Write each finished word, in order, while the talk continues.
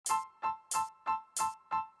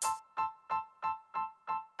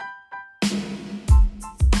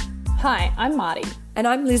Hi, I'm Marty. And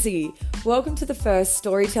I'm Lizzie. Welcome to the first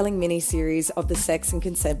storytelling mini-series of the Sex and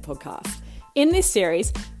Consent podcast. In this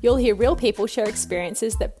series, you'll hear real people share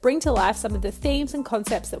experiences that bring to life some of the themes and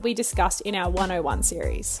concepts that we discussed in our 101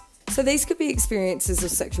 series. So these could be experiences of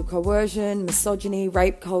sexual coercion, misogyny,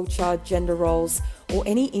 rape culture, gender roles, or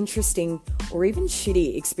any interesting or even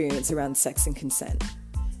shitty experience around sex and consent.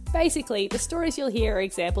 Basically, the stories you'll hear are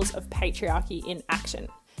examples of patriarchy in action.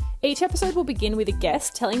 Each episode will begin with a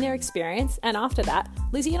guest telling their experience, and after that,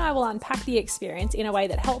 Lizzie and I will unpack the experience in a way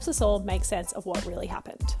that helps us all make sense of what really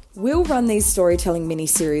happened. We'll run these storytelling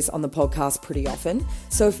mini-series on the podcast pretty often,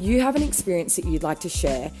 so if you have an experience that you'd like to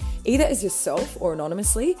share, either as yourself or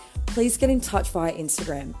anonymously, please get in touch via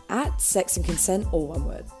Instagram at Sex and Consent, all one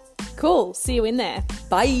word. Cool, see you in there.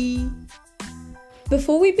 Bye!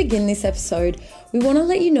 Before we begin this episode, we want to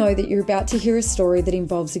let you know that you're about to hear a story that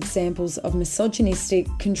involves examples of misogynistic,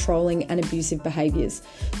 controlling and abusive behaviours,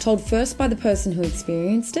 told first by the person who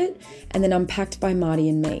experienced it and then unpacked by Marty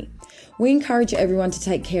and me. We encourage everyone to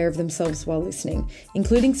take care of themselves while listening,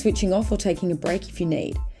 including switching off or taking a break if you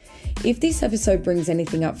need. If this episode brings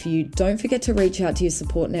anything up for you, don't forget to reach out to your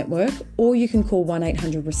support network, or you can call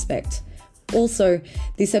 1-800-RESPECT. Also,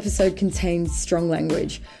 this episode contains strong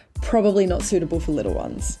language, probably not suitable for little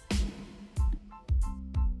ones.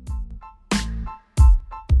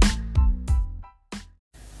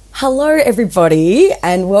 Hello everybody,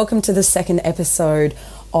 and welcome to the second episode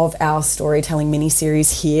of our storytelling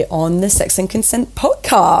mini-series here on the Sex and Consent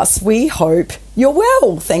podcast. We hope you're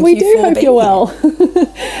well. Thank you for being here. We do hope you're well.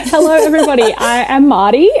 Hello everybody, I am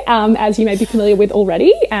Marty, as you may be familiar with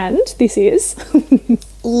already, and this is...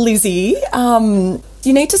 Lizzie.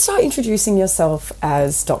 You need to start introducing yourself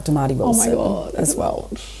as Dr. Marty Wilson as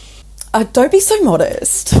well. Don't be so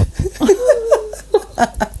modest.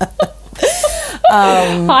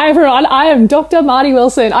 Hi everyone, I am Dr. Marty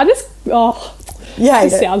Wilson.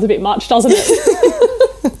 This sounds a bit much, doesn't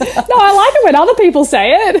it? No, I like it when other people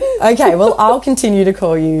say it. Okay, well, I'll continue to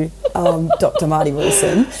call you Dr. Marty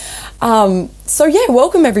Wilson.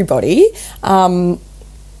 Welcome everybody.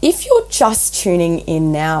 If you're just tuning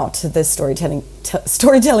in now to the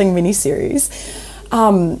storytelling mini-series,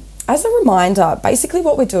 as a reminder, basically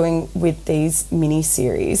what we're doing with these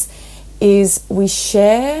mini-series is we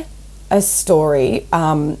share a story,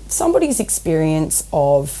 somebody's experience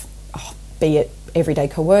of, be it everyday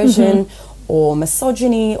coercion or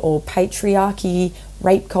misogyny or patriarchy,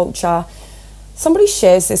 rape culture. Somebody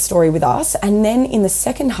shares their story with us, and then in the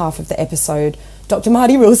second half of the episode, Dr.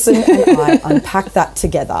 Marty Wilson and I unpack that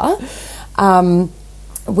together.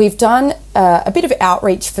 We've done a bit of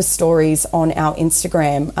outreach for stories on our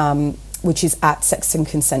Instagram, which is at Sex and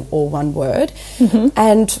Consent, all one word.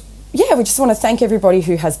 And yeah, we just want to thank everybody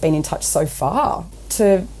who has been in touch so far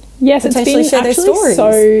to potentially share their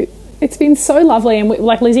stories. It's been so lovely, and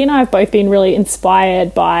Lizzie and I have both been really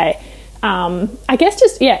inspired by, I guess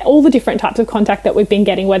all the different types of contact that we've been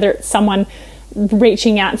getting, whether it's someone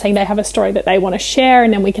reaching out and saying they have a story that they want to share,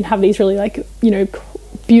 and then we can have these really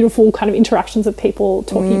beautiful kind of interactions of people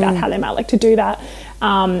talking about how they might like to do that,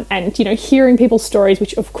 and hearing people's stories,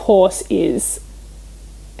 which of course is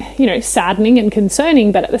saddening and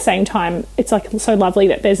concerning, but at the same time it's so lovely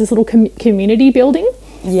that there's this little community building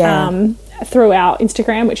through our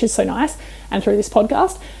Instagram, which is so nice, and through this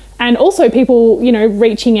podcast. And also people,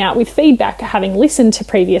 reaching out with feedback, having listened to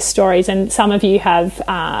previous stories. And some of you have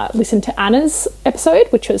listened to Anna's episode,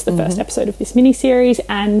 which was the first episode of this mini-series,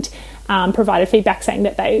 and provided feedback saying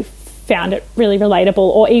that they found it really relatable.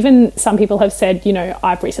 Or even some people have said,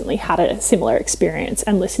 I've recently had a similar experience,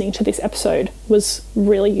 and listening to this episode was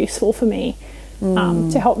really useful for me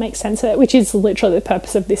to help make sense of it, which is literally the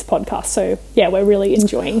purpose of this podcast. So yeah, we're really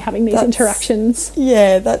enjoying having these interactions.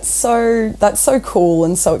 Yeah, that's so cool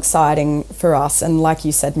and so exciting for us. And like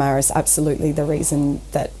you said, Maris, absolutely the reason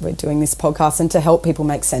that we're doing this podcast, and to help people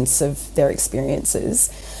make sense of their experiences.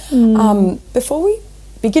 Before we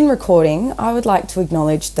begin recording, I would like to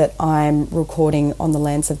acknowledge that I'm recording on the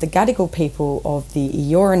lands of the Gadigal people of the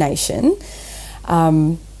Eora Nation.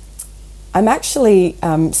 I'm actually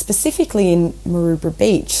specifically in Maroubra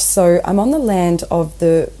Beach, so I'm on the land of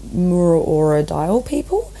the Murra Dial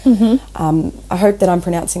people. I hope that I'm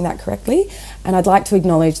pronouncing that correctly, and I'd like to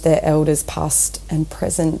acknowledge their elders past and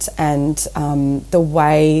present, and the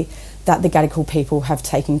way that the Gadigal people have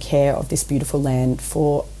taken care of this beautiful land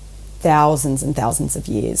for thousands and thousands of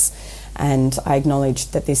years. And I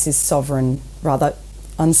acknowledge that this is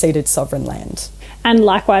unceded sovereign land. And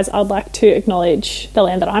likewise, I'd like to acknowledge the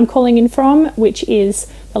land that I'm calling in from, which is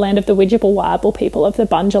the land of the Widjabul Waiable people of the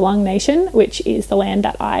Bundjalung Nation, which is the land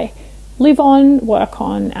that I live on, work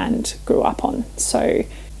on, and grew up on. So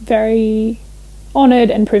very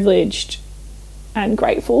honoured and privileged and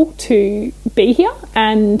grateful to be here.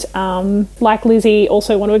 And like Lizzie,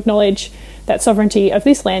 also want to acknowledge that sovereignty of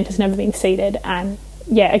this land has never been ceded, and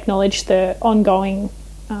acknowledge the ongoing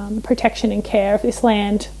protection and care of this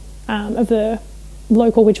land, of the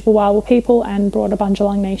local Widjabul Waalwul people and broader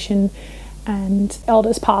Bundjalung Nation and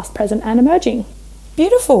elders past, present and emerging.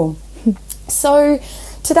 Beautiful. So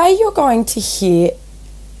today you're going to hear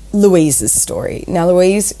Louise's story. Now,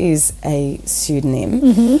 Louise is a pseudonym.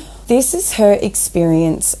 Mm-hmm. This is her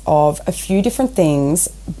experience of a few different things,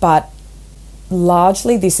 but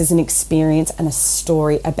largely this is an experience and a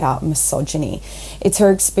story about misogyny. It's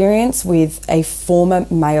her experience with a former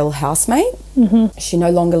male housemate. Mm-hmm. She no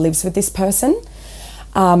longer lives with this person,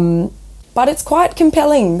 but it's quite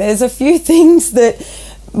compelling. There's a few things that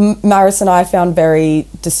Maris and I found very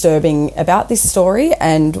disturbing about this story,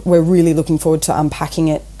 and we're really looking forward to unpacking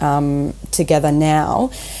it together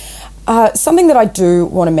now. Something that I do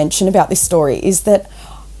want to mention about this story is that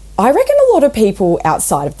I reckon a lot of people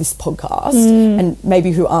outside of this podcast, and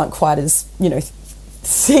maybe who aren't quite as,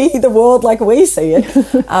 see the world like we see it,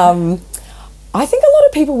 I think a lot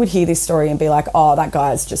of people would hear this story and be like, oh, that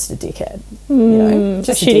guy's just a dickhead.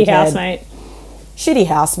 Just a shitty housemate. Shitty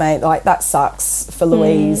housemate, like that sucks for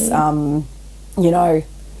Louise. That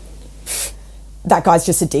guy's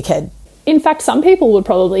just a dickhead. In fact, some people would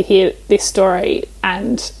probably hear this story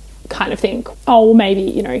and kind of think, oh, well,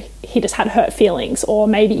 maybe, he just had hurt feelings, or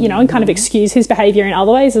maybe, and kind of excuse his behaviour in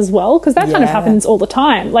other ways as well, because that kind of happens all the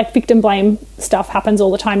time. Like, victim blame stuff happens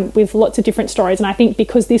all the time with lots of different stories. And I think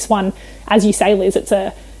because this one, as you say, Liz, it's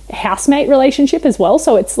a housemate relationship as well.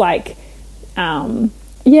 So it's like,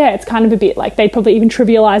 it's kind of a bit like they'd probably even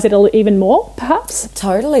trivialise it even more, perhaps.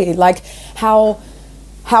 Totally. Like, how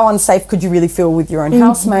unsafe could you really feel with your own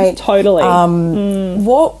housemate? Totally.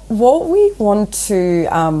 What we want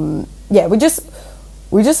to,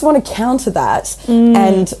 we just want to counter that,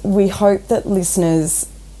 and we hope that listeners,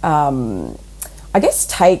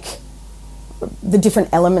 take the different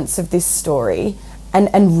elements of this story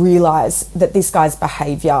and realise that this guy's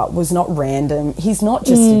behaviour was not random. He's not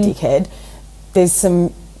just a dickhead. There's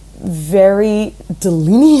some very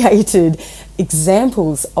delineated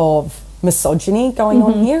examples of misogyny going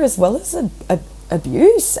on here, as well as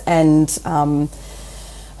abuse and a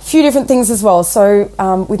few different things as well. So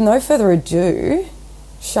with no further ado,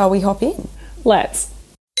 shall we hop in? Let's.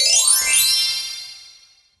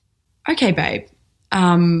 Okay, babe.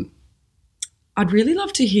 I'd really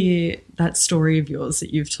love to hear that story of yours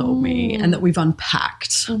that you've told me and that we've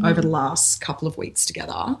unpacked over the last couple of weeks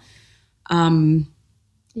together.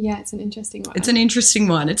 Yeah, it's an interesting one. It's an interesting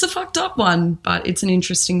one. It's a fucked up one, but it's an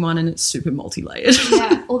interesting one, and it's super multi-layered.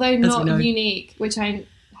 Yeah, although not unique, which I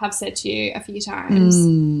have said to you a few times,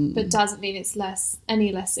 but doesn't mean it's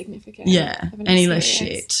any less significant. Yeah, any less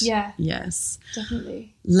shit. Yeah. Yes.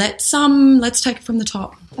 Definitely. Let's take it from the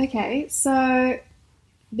top. Okay, so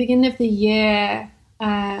beginning of the year,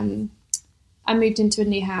 I moved into a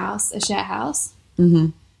new house, a share house,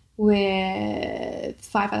 with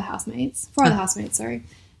four other housemates, sorry.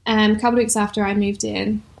 A couple of weeks after I moved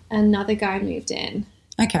in, another guy moved in.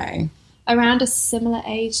 Okay. Around a similar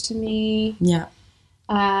age to me. Yeah.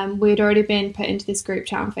 We'd already been put into this group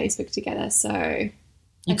chat on Facebook together, so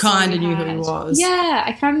you kind of knew who he was. Yeah,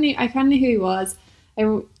 I kind of knew who he was.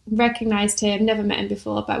 I recognised him, never met him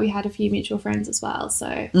before, but we had a few mutual friends as well,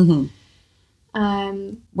 so there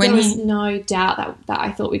was no doubt that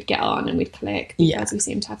I thought we'd get on and we'd click because we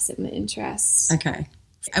seemed to have similar interests. Okay.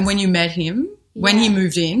 And when you met him, when he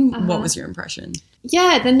moved in, what was your impression?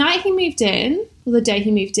 Yeah, the night he moved in, well, the day he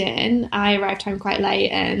moved in, I arrived home quite late,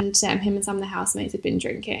 and him and some of the housemates had been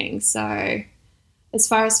drinking. So as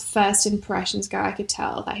far as first impressions go, I could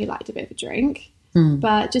tell that he liked a bit of a drink,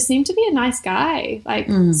 but just seemed to be a nice guy, like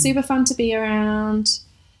super fun to be around.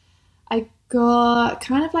 I got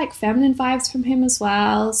kind of like feminine vibes from him as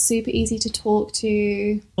well, super easy to talk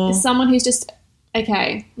to. As someone who's just...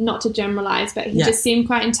 Okay, not to generalise, but he just seemed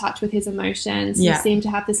quite in touch with his emotions. He seemed to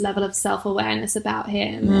have this level of self-awareness about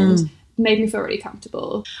him and made me feel really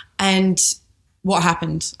comfortable. And what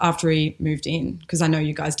happened after he moved in? Because I know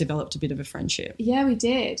you guys developed a bit of a friendship. Yeah, we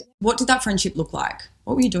did. What did that friendship look like?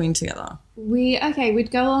 What were you doing together? We'd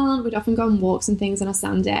often go on walks and things on a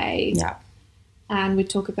Sunday. Yeah. And we'd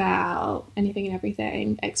talk about anything and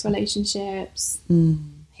everything, ex-relationships.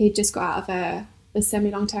 He'd just got out of a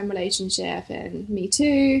semi-long-term relationship, and me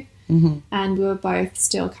too, and we were both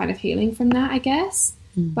still kind of healing from that, I guess,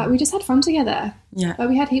 but we just had fun together. But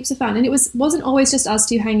we had heaps of fun, and it wasn't always just us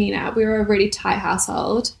two hanging out. We were a really tight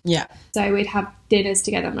household, so we'd have dinners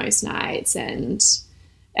together most nights, and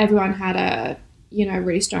everyone had you know,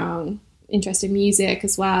 really strong interest in music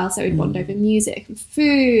as well. So we'd bond over music and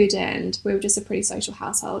food, and we were just a pretty social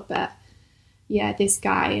household. But yeah, this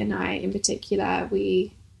guy and I in particular,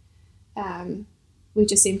 we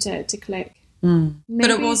just seemed to click. But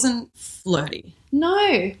it wasn't flirty.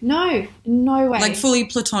 No way. Like fully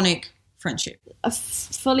platonic friendship.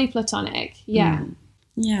 Fully platonic, yeah.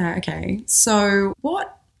 Yeah, okay. So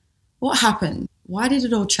what happened? Why did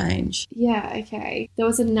it all change? Yeah, okay. There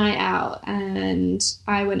was a night out and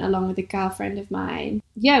I went along with a girlfriend of mine.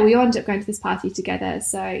 Yeah, we all ended up going to this party together.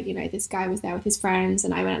 So, you know, this guy was there with his friends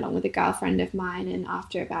and I went along with a girlfriend of mine. And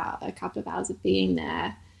after about a couple of hours of being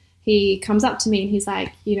there, he comes up to me and he's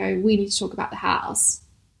like, you know, we need to talk about the house.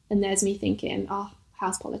 And there's me thinking, oh,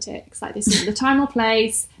 house politics. Like, this isn't the time or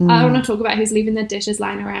place. I want to talk about who's leaving their dishes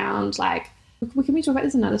lying around. Like, can we talk about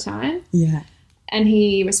this another time? Yeah. And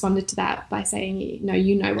he responded to that by saying, no,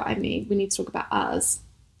 you know what I mean. We need to talk about us.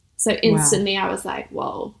 So instantly I was like,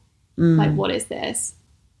 whoa, like, what is this?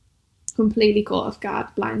 Completely caught off guard,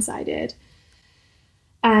 blindsided.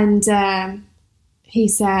 And he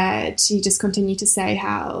just continued to say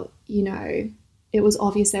how, you know, it was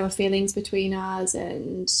obvious there were feelings between us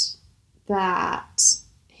and that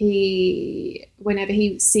whenever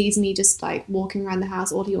he sees me just like walking around the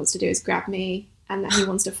house, all he wants to do is grab me and that he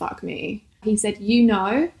wants to fuck me. He said, you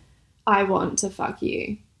know, I want to fuck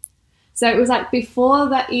you. So it was like before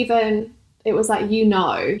that even, it was like, you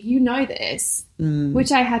know this,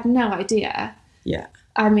 which I had no idea. Yeah.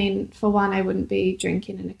 I mean, for one, I wouldn't be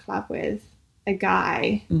drinking in a club with a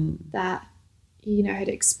guy that, you know, had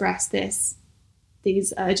expressed these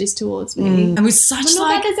urges towards me. And with such not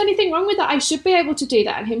that there's anything wrong with that. I should be able to do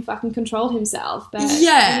that and him fucking control himself. But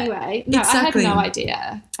anyway, no, exactly. I had no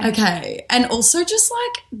idea. Okay. And also just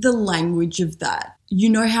like the language of that. You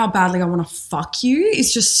know how badly I want to fuck you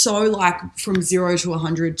is just so like from 0 to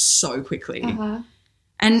 100 so quickly.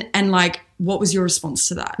 And like, what was your response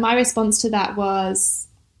to that? My response to that was,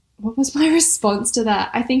 what was my response to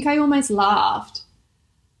that? I think I almost laughed.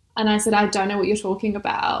 And I said, I don't know what you're talking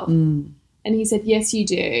about. And he said, yes, you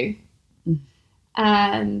do.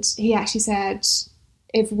 And he actually said,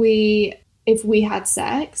 if we had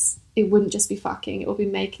sex, it wouldn't just be fucking, it would be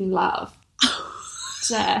making love.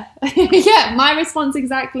 Yeah, my response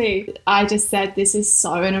exactly. I just said, this is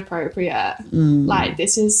so inappropriate. Like,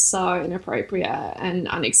 this is so inappropriate and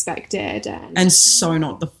unexpected. And so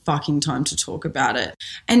not the fucking time to talk about it.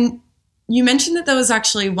 And you mentioned that there was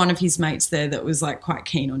actually one of his mates there that was like quite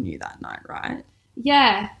keen on you that night, right?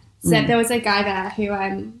 Yeah. So there was a guy there who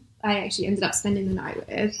I actually ended up spending the night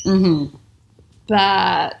with.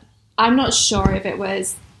 But I'm not sure if it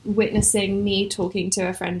was witnessing me talking to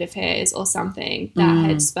a friend of his or something that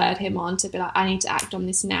had spurred him on to be like, I need to act on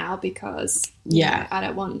this now because you know, I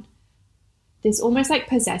don't want, there's almost like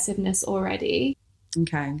possessiveness already.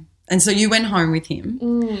 Okay. And so you went home with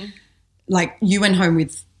him. Like you went home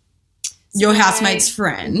with your housemate's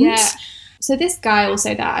friend. Yeah. So this guy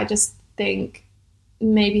also that I just think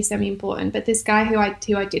maybe semi-important, but this guy who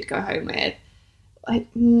I did go home with,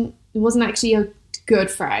 it wasn't actually a good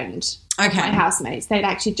friend. Okay. My housemates, they'd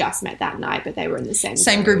actually just met that night, but they were in the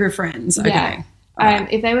same group of friends. Okay. Yeah.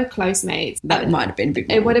 Right. If they were close mates, that might have been a bit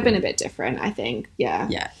more. It would have been a bit different, I think. Yeah.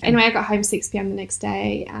 Yeah. Anyway, I got home 6 p.m. the next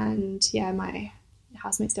day, and yeah, my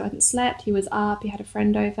housemate still hadn't slept. He was up. He had a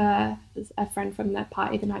friend over, a friend from the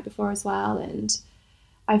party the night before as well, and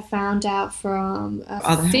I found out from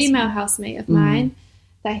a female housemate of mine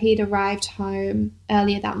that he'd arrived home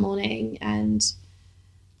earlier that morning and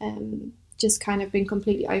just kind of been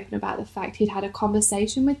completely open about the fact he'd had a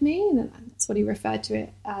conversation with me, and that's what he referred to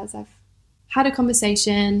it as. I've had a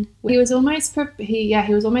conversation. He was almost he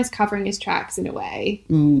was almost covering his tracks in a way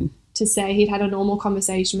to say he'd had a normal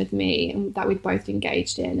conversation with me and that we'd both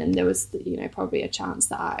engaged in, and there was, you know, probably a chance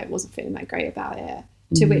that I wasn't feeling that great about it.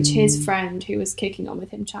 To which his friend who was kicking on with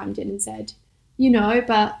him chimed in and said, you know,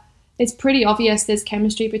 but it's pretty obvious there's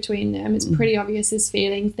chemistry between them. It's pretty obvious there's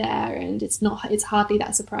feelings there, and it's hardly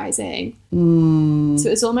that surprising. So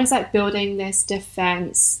it's almost like building this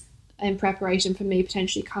defense in preparation for me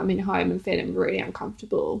potentially coming home and feeling really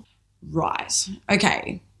uncomfortable. Right.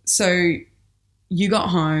 Okay. So you got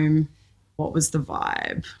home. What was the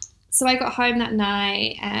vibe? So I got home that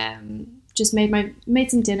night, just made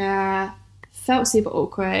some dinner, felt super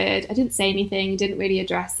awkward. I didn't say anything, didn't really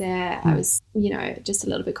address it. I was, you know, just a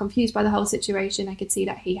little bit confused by the whole situation. I could see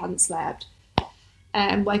that he hadn't slept.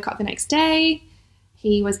 Woke up the next day.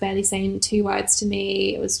 He was barely saying 2 words to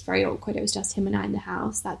me. It was very awkward. It was just him and I in the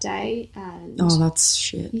house that day. And that's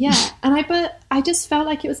shit. Yeah. But I just felt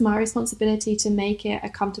like it was my responsibility to make it a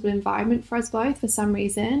comfortable environment for us both for some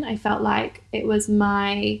reason. I felt like it was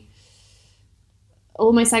my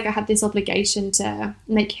almost like I had this obligation to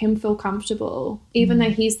make him feel comfortable, even though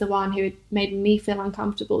he's the one who had made me feel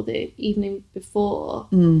uncomfortable the evening before.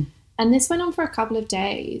 And this went on for a couple of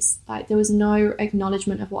days. Like, there was no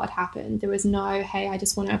acknowledgement of what had happened. There was no, hey, I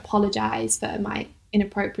just want to apologize for my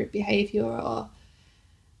inappropriate behavior, or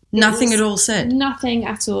nothing at all said. Nothing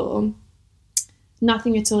at all.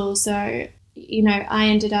 Nothing at all. So, you know, I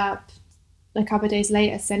ended up a couple of days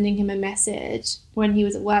later sending him a message when he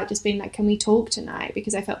was at work, just being like, can we talk tonight?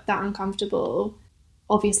 Because I felt that uncomfortable.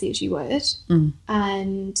 Obviously, as you would.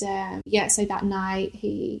 And so that night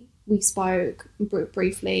we spoke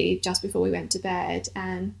briefly just before we went to bed,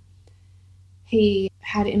 and he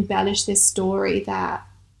had embellished this story that,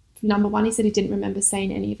 number one, he said he didn't remember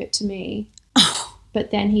saying any of it to me.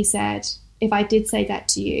 But then he said, if I did say that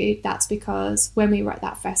to you, that's because when we were at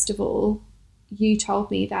that festival, you told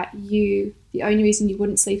me that the only reason you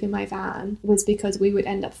wouldn't sleep in my van was because we would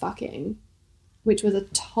end up fucking, which was a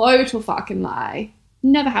total fucking lie.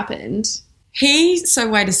 Never happened. So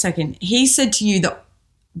wait a second. He said to you that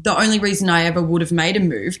the only reason I ever would have made a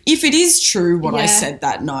move, if it is true what I said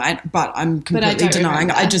that night, but I'm completely denying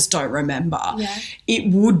it, I just don't remember. Yeah.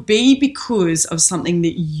 It would be because of something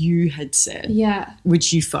that you had said. Yeah.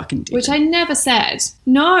 Which you fucking did. Which I never said.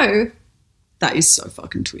 No. That is so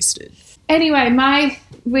fucking twisted. Anyway, my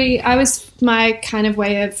kind of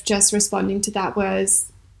way of just responding to that was,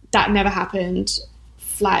 that never happened.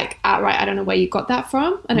 Like, outright, I don't know where you got that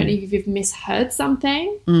from. I don't know if you've misheard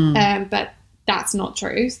something. But that's not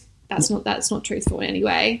truth. That's not truthful in any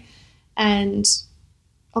way. And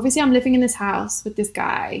obviously I'm living in this house with this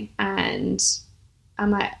guy, and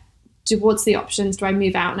I'm like, what's the options? Do I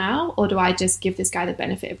move out now, or do I just give this guy the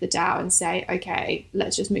benefit of the doubt and say, okay,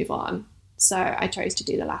 let's just move on? So I chose to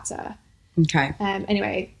do the latter. Okay.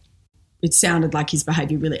 Anyway. It sounded like his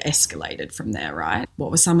behaviour really escalated from there, right?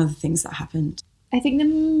 What were some of the things that happened? I think the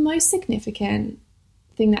most significant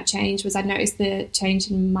thing that changed was I noticed the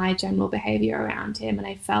change in my general behaviour around him, and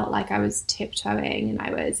I felt like I was tiptoeing and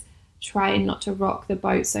I was trying not to rock the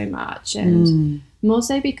boat so much, and more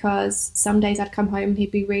so because some days I'd come home and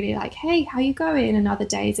he'd be really like, hey, how you going? And other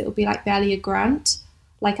days it would be like barely a grunt,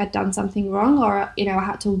 like I'd done something wrong, or, you know, I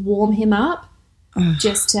had to warm him up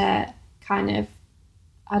just to kind of,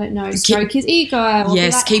 I don't know, stroke his ego. Or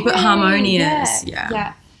yes, like, keep it hey, harmonious.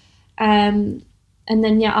 Yeah. And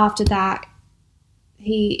then, after that,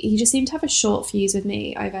 he just seemed to have a short fuse with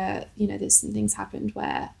me over, you know, there's some things happened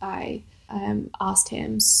where I asked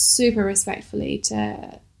him super respectfully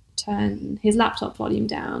to turn his laptop volume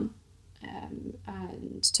down,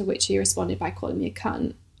 and to which he responded by calling me a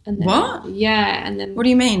cunt. And then, what? Yeah, and then... What do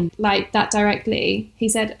you mean? Like, that directly. He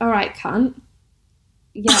said, all right, cunt.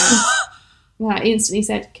 Yeah. And I instantly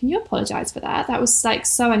said, can you apologise for that? That was, like,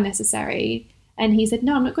 so unnecessary. And he said,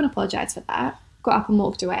 no, I'm not going to apologise for that. Got up and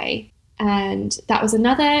walked away. And that was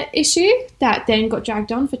another issue that then got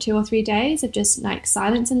dragged on for 2 or 3 days of just, like,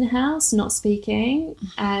 silence in the house, not speaking.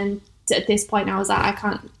 And at this point, I was like, I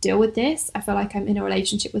can't deal with this. I feel like I'm in a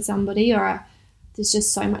relationship with somebody, or there's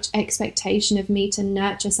just so much expectation of me to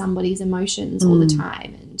nurture somebody's emotions all the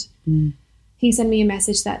time. And he sent me a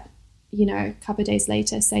message that, you know, a couple of days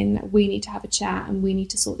later saying that we need to have a chat and we need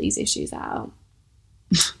to sort these issues out,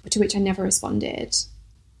 to which I never responded.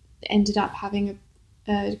 Ended up having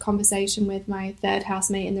a conversation with my third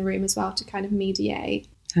housemate in the room as well to kind of mediate.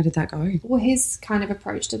 How did that go? Well, his kind of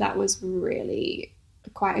approach to that was really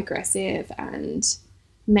quite aggressive and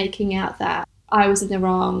making out that I was in the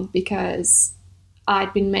wrong because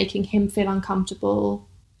I'd been making him feel uncomfortable.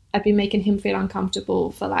 I'd been making him feel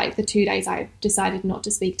uncomfortable for like the 2 days I decided not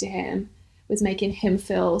to speak to him, was making him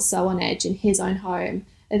feel so on edge in his own home.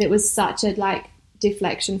 And it was such a like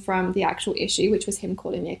deflection from the actual issue, which was him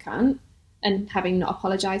calling me a cunt and having not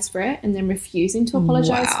apologized for it and then refusing to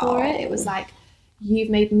apologize for it. It was like, you've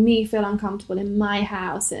made me feel uncomfortable in my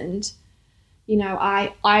house. And, you know,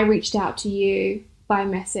 I reached out to you by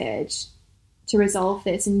message to resolve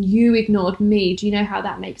this and you ignored me. Do you know how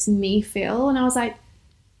that makes me feel? And I was like,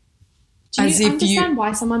 do you understand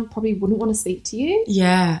why someone probably wouldn't want to speak to you?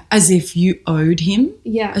 Yeah, as if you owed him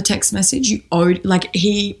a text message. You owed, like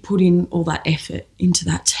he put in all that effort into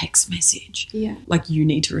that text message. Yeah. Like, you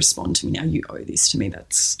need to respond to me now. You owe this to me.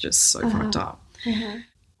 That's just so fucked up.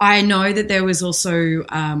 I know that there was also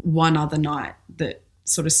one other night that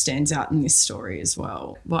sort of stands out in this story as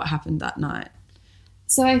well. What happened that night?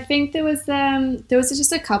 So I think there was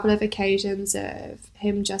just a couple of occasions of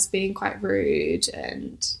him just being quite rude,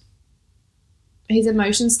 and his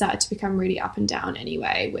emotions started to become really up and down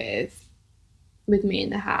anyway with me in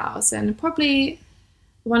the house, and probably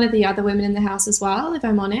one of the other women in the house as well, if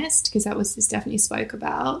I'm honest, because that was just definitely spoke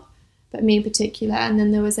about. but me in particular. And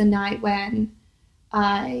then there was a night when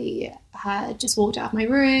I had just walked out of my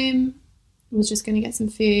room, was just going to get some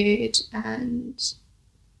food, and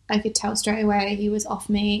I could tell straight away he was off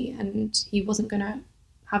me and he wasn't going to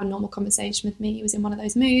have a normal conversation with me. He was in one of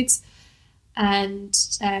those moods, and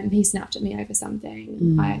he snapped at me over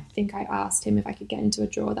something. I think I asked him if I could get into a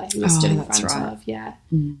drawer that he was stood in front of. Yeah.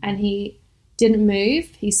 And he didn't move.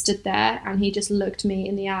 He stood there and he just looked me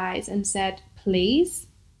in the eyes and said, please,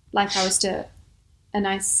 like I was to, and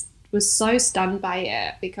I was so stunned by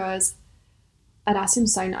it because I'd asked him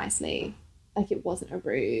so nicely, like it wasn't a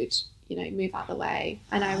rude, you know, move out of the way.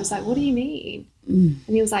 And I was like, what do you mean? And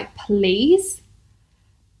he was like, please.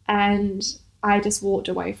 And I just walked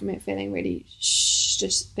away from it feeling really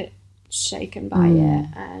just a bit shaken by it.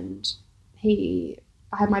 And I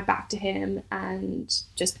had my back to him, and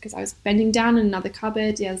just because I was bending down in another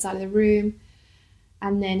cupboard, the other side of the room.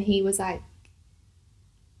 And then he was like,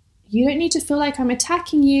 you don't need to feel like I'm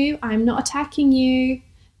attacking you. I'm not attacking you.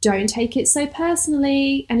 Don't take it so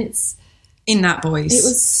personally. And it's in that voice. It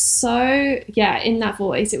was so, in that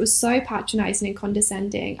voice. It was so patronizing and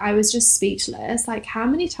condescending. I was just speechless. Like, how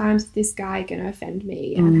many times is this guy going to offend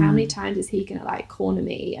me? And how many times is he going to, like, corner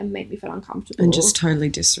me and make me feel uncomfortable? And just totally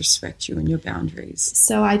disrespect you and your boundaries.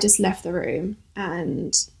 So I just left the room,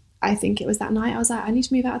 and I think it was that night I was like, I need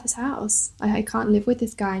to move out of this house. I can't live with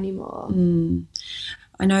this guy anymore.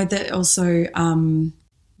 I know that also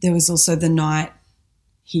there was also the night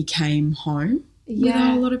he came home. With a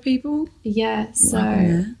whole lot of people. Yeah, so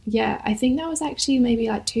I think that was actually maybe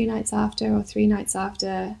like 2 nights after or 3 nights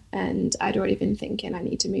after, and I'd already been thinking I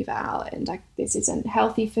need to move out, and this isn't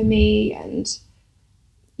healthy for me, and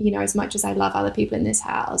you know, as much as I love other people in this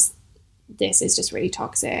house, this is just really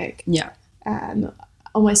toxic. Yeah.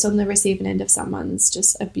 Almost on the receiving end of someone's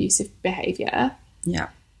just abusive behaviour. Yeah.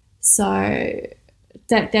 So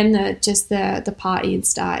then the party had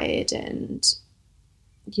started, and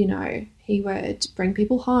you know, he would bring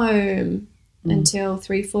people home until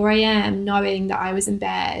 3, 4 a.m. knowing that I was in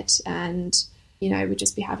bed, and, you know, we'd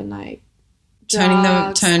just be having like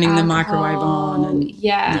drugs, turning alcohol, the microwave on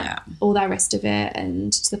and all that rest of it.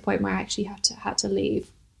 And to the point where I actually had to leave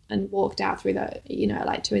and walked out through the, you know,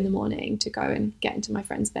 like 2 a.m. to go and get into my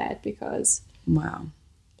friend's bed because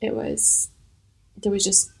there was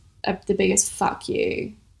just the biggest fuck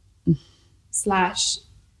you /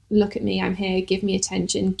 look at me, I'm here, give me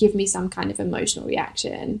attention, give me some kind of emotional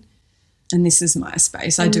reaction. And this is my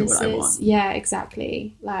space. I do what I want. Yeah,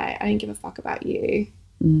 exactly. Like, I don't give a fuck about you.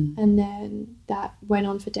 And then that went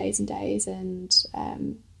on for days and days, and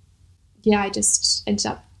I just ended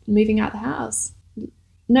up moving out the house.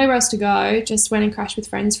 Nowhere else to go, just went and crashed with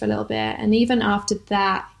friends for a little bit. And even after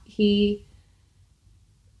that, he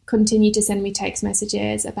continued to send me text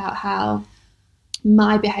messages about how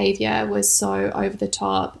my behaviour was so over the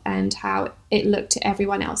top and how it looked to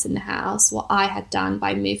everyone else in the house, what I had done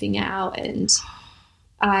by moving out. And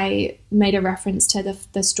I made a reference to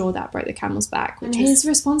the straw that broke the camel's back, which his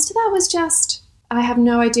response to that was just, I have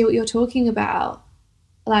no idea what you're talking about.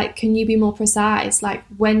 Like, can you be more precise? Like,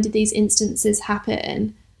 when did these instances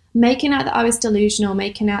happen? Making out that I was delusional,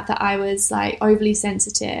 making out that I was like overly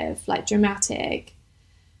sensitive, like dramatic.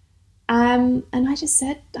 And I just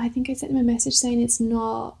said, I think I sent him a message saying it's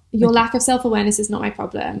not, your lack of self-awareness is not my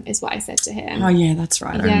problem, is what I said to him. Oh, yeah, that's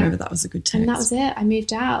right. I remember that was a good text. And that was it. I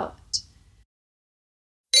moved out.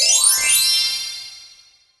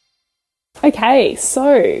 Okay,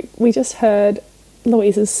 so we just heard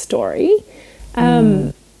Louise's story.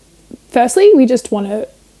 Firstly, we just want to,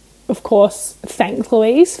 of course, thank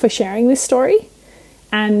Louise for sharing this story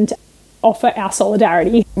and offer our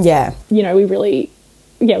solidarity. Yeah. You know, we really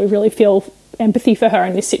feel empathy for her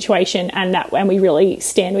in this situation, and we really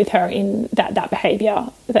stand with her in that behaviour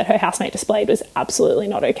that her housemate displayed was absolutely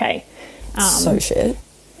not okay. So shit.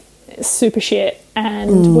 Super shit,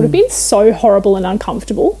 and would have been so horrible and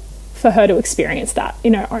uncomfortable for her to experience that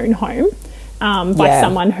in her own home by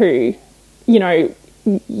someone who, you know,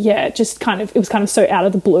 just kind of, it was kind of so out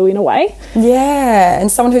of the blue in a way. Yeah,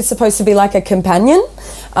 and someone who's supposed to be like a companion,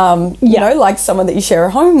 you know, like someone that you share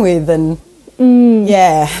a home with. And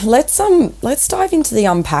let's dive into the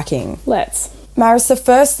unpacking. Let's. Maris, the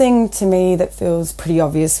first thing to me that feels pretty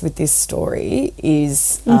obvious with this story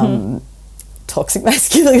is toxic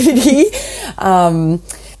masculinity.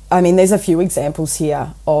 I mean, there's a few examples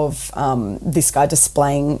here of this guy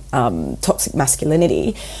displaying toxic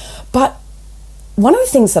masculinity. But one of the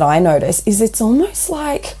things that I notice is it's almost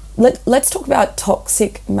like, let's talk about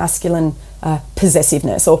toxic masculine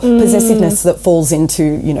possessiveness, or possessiveness that falls into,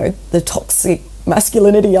 you know, the toxic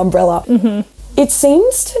masculinity umbrella. It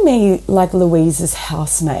seems to me like Louise's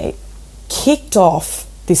housemate kicked off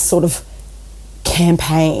this sort of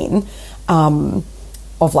campaign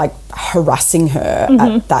of like harassing her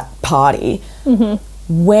at that party.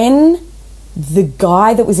 When the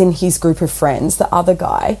guy that was in his group of friends, the other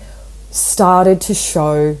guy, started to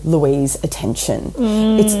show Louise attention.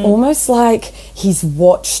 It's almost like he's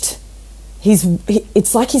watched,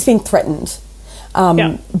 it's like he's been threatened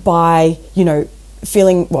by, you know,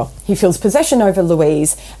 feeling, well, he feels possession over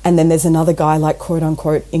Louise, and then there's another guy like quote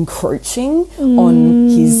unquote encroaching on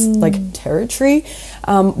his like territory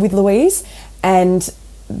with Louise. And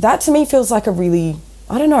that to me feels like a really,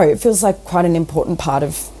 I don't know, it feels like quite an important part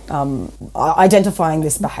of identifying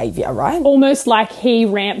this behaviour, right? Almost like he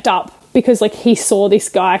ramped up because like he saw this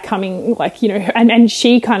guy coming, like, you know, and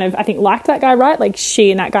she kind of, I think, liked that guy, right? Like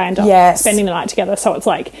she and that guy end up spending the night together. So it's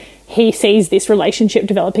like he sees this relationship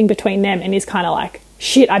developing between them and is kind of like,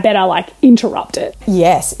 shit, I better like interrupt it.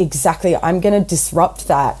 Yes, exactly. I'm going to disrupt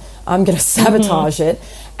that. I'm going to sabotage it,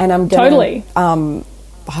 and I'm going to,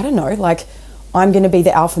 I don't know, like I'm going to be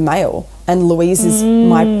the alpha male, and Louise is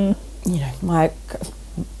my, you know,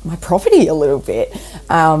 my property a little bit.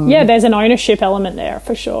 Yeah, there's an ownership element there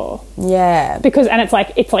for sure. Yeah. Because, and it's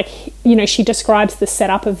like, you know, she describes the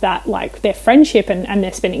setup of that, like their friendship and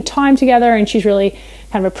they're spending time together and she's really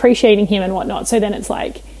kind of appreciating him and whatnot. So then it's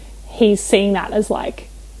like, he's seeing that as like,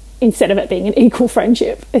 instead of it being an equal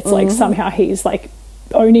friendship, it's like somehow he's like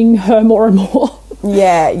owning her more and more.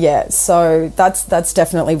 Yeah. So that's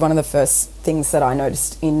definitely one of the first things that I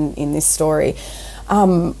noticed in this story.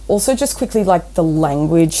 Also, just quickly, like the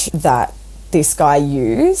language that this guy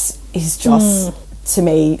used is just, to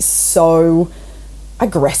me, so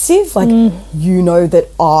aggressive. Like, you know that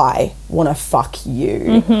I want to fuck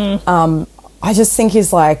you. I just think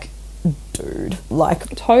he's like, dude,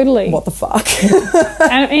 like, totally, what the fuck?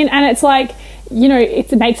 and it's like, you know,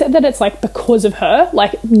 it makes it that it's like because of her,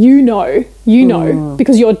 like, you know,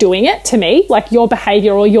 because you're doing it to me, like your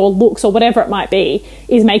behavior or your looks or whatever it might be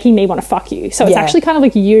is making me want to fuck you. So it's actually kind of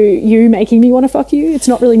like you making me want to fuck you. It's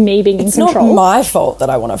not really me being in control. It's not my fault that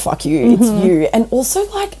I want to fuck you. It's you. And also,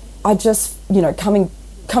 like, I just, you know, coming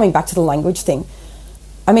back to the language thing,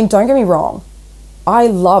 I mean, don't get me wrong, I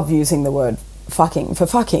love using the word fucking for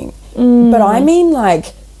fucking, but I mean,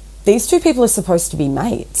 like, these two people are supposed to be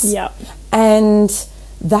mates. Yep. And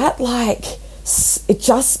that, like, it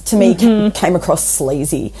just, to me, came across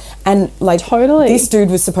sleazy. And, like, this dude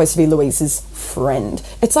was supposed to be Louise's friend.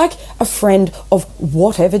 It's like a friend of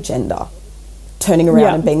whatever gender turning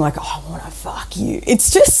around and being like, oh, I want to fuck you.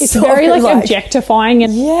 It's just it's so very, like, objectifying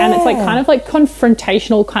and it's, like, kind of, like,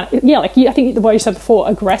 confrontational kind of, like, I think the word you said before,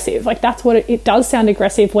 aggressive. Like, that's what it does sound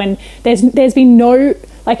aggressive when there's been no,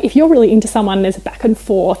 like, if you're really into someone, there's a back and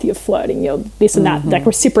forth, you're flirting, you're this and that, like,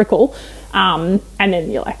 reciprocal, and then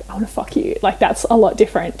you're like, I want to fuck you. Like, that's a lot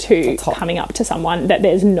different to coming up to someone that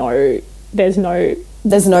there's no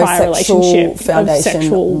prior relationship foundation of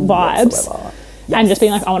sexual vibes, and just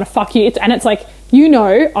being like, I want to fuck you. It's like, you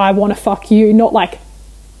know, I want to fuck you, not like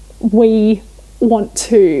we want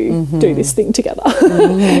to do this thing together.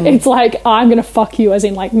 It's like, I'm going to fuck you as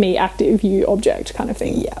in like me active, you object kind of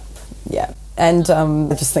thing. Yeah. And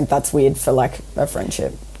I just think that's weird for like a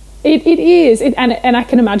friendship. It is. And I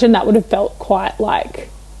can imagine that would have felt quite like,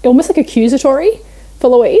 almost like accusatory for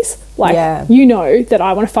Louise. Like, you know that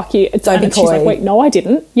I want to fuck you. Don't be coy. She's like, wait, no, I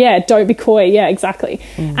didn't. Yeah, don't be coy. Yeah, exactly.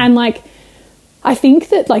 And like, I think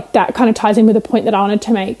that like that kind of ties in with a point that I wanted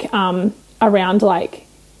to make around like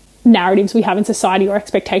narratives we have in society or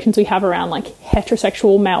expectations we have around like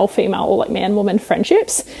heterosexual male, female, or like man, woman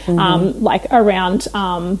friendships. Like around,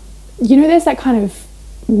 you know, there's that kind of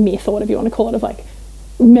myth or whatever you want to call it of like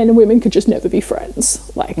men and women could just never be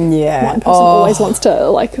friends. Like one person always wants to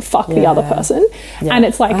like fuck the other person. And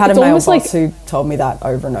it's like, I had it's a male almost boss like who told me that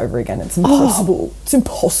over and over again. It's impossible. It's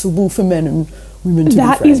impossible for men and women to be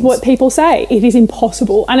friends. That is what people say. It is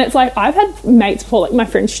impossible. And it's like, I've had mates before, like my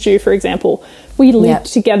friend Stu, for example. We lived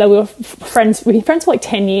together. We were friends. We've been friends for like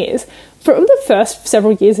 10 years. For the first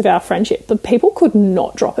several years of our friendship, the people could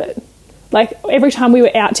not drop it. Like every time we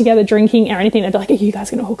were out together drinking or anything, they'd be like, are you guys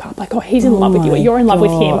going to hook up? Like, oh, he's in love with you, or you're in love with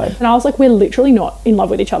him. And I was like, we're literally not in love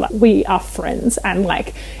with each other. We are friends. And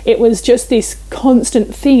like, it was just this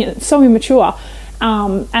constant thing, and it's so immature.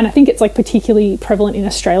 And I think it's like particularly prevalent in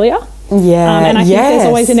Australia. And I think there's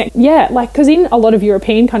always like, because in a lot of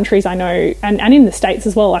European countries I know, and in the States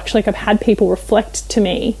as well, actually, like I've had people reflect to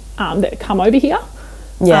me that come over here.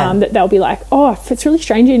 That they'll be like, oh, it's really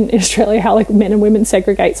strange in Australia how like men and women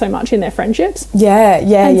segregate so much in their friendships.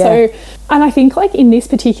 So, and I think like in this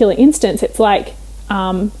particular instance, it's like,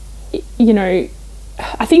 you know,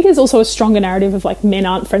 I think there's also a stronger narrative of like men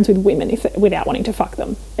aren't friends with women without wanting to fuck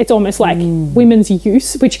them. It's almost like women's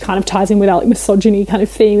use, which kind of ties in with our like misogyny kind of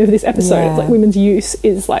theme of this episode. Yeah. It's like women's use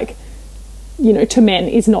is like, you know, to men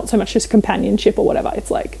is not so much just companionship or whatever.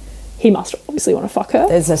 It's like he must obviously want to fuck her.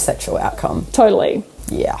 There's a sexual outcome. Totally.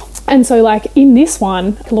 Yeah. And so like in this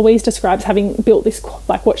one, Louise describes having built this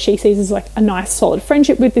like what she sees as like a nice solid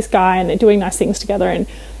friendship with this guy, and they're doing nice things together,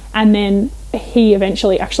 and then he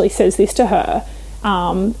eventually actually says this to her.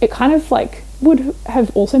 It kind of like would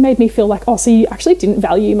have also made me feel like, oh, so you actually didn't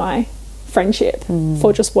value my friendship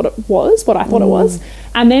for just what it was, what I thought it was.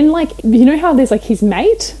 And then like, you know how there's like his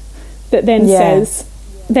mate that then says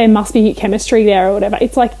there must be chemistry there or whatever.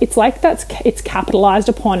 It's like it's capitalized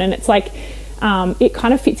upon, and it's like it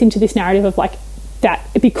kind of fits into this narrative of like that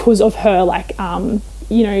because of her, like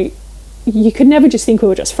you know, you could never just think we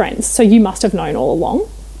were just friends, so you must have known all along.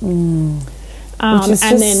 Which is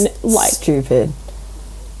and just then like stupid.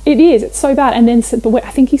 It is. It's so bad. And then but I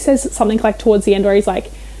think he says something like towards the end where he's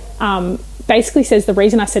like, basically says the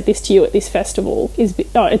reason I said this to you at this festival is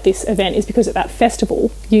at this event is because at that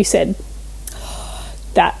festival you said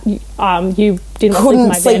that you didn't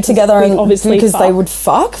Couldn't sleep together and obviously because they would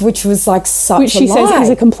fuck, which was like such which she a lie. says is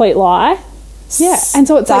a complete lie. Yeah, and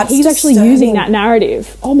so it's like he's actually using that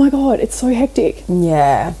narrative. Oh my god, it's so hectic.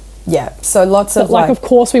 Yeah. So lots of like, of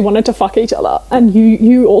course we wanted to fuck each other, and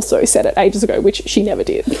you also said it ages ago, which she never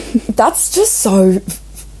did. That's just so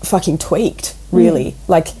fucking tweaked, really.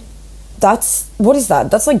 Like, what is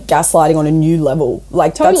that? That's like gaslighting on a new level.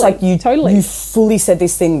 Like, that's like you fully said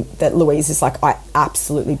this thing that Louise is like, I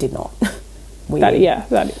absolutely did not. Weird.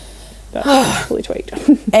 That's fully tweaked.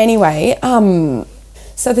 Anyway,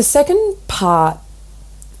 so the second part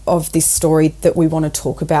of this story that we want to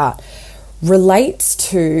talk about relates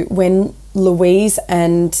to when Louise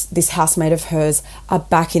and this housemate of hers are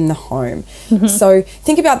back in the home. So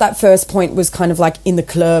think about that first point was kind of like in the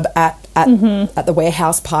club at the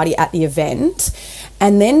warehouse party at the event.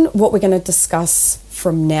 And then what we're going to discuss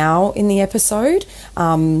from now in the episode,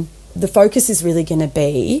 the focus is really going to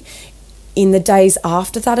be in the days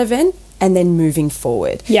after that event and then moving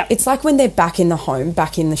forward. Yeah. It's like when they're back in the home,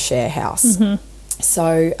 back in the share house.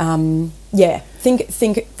 So,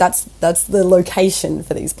 think that's the location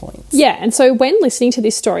for these points. Yeah, and so when listening to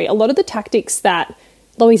this story, a lot of the tactics that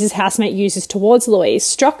Louise's housemate uses towards Louise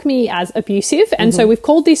struck me as abusive, and so we've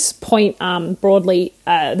called this point broadly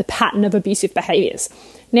the pattern of abusive behaviours.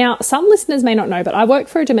 Now, some listeners may not know, but I work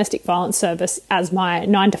for a domestic violence service as my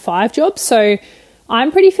 9-to-5 job, so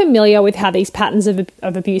I'm pretty familiar with how these patterns of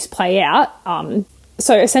abuse play out.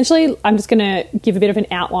 So essentially, I'm just going to give a bit of an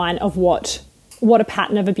outline of what a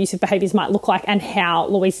pattern of abusive behaviours might look like and how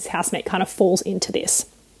Louise's housemate kind of falls into this.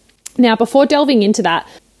 Now, before delving into that,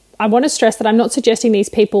 I want to stress that I'm not suggesting these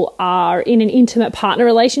people are in an intimate partner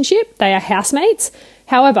relationship. They are housemates.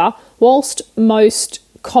 However, whilst most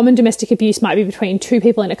common domestic abuse might be between two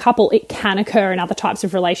people in a couple, it can occur in other types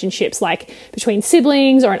of relationships, like between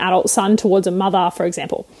siblings or an adult son towards a mother, for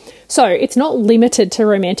example. So it's not limited to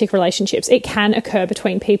romantic relationships. It can occur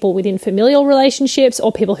between people within familial relationships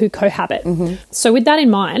or people who cohabit. So with that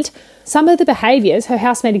in mind, some of the behaviours her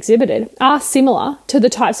housemate exhibited are similar to the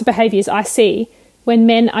types of behaviours I see when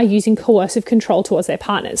men are using coercive control towards their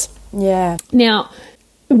partners. Yeah. Now,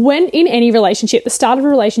 when in any relationship, the start of a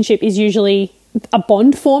relationship is usually a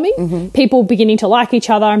bond forming, people beginning to like each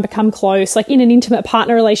other and become close. Like in an intimate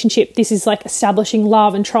partner relationship, this is like establishing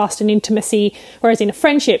love and trust and intimacy, whereas in a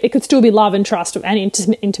friendship, it could still be love and trust and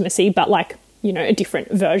intimacy, but like, you know, a different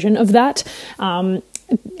version of that.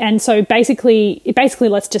 And so basically,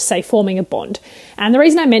 let's just say forming a bond. And the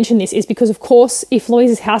reason I mention this is because, of course, if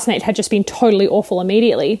Louise's housemate had just been totally awful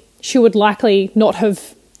immediately, she would likely not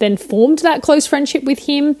have then formed that close friendship with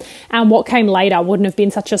him, and what came later wouldn't have been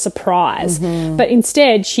such a surprise. But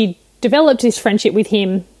instead, she developed this friendship with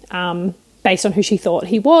him based on who she thought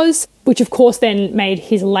he was, which of course then made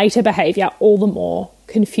his later behaviour all the more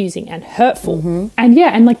confusing and hurtful.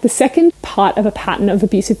 And like the second part of a pattern of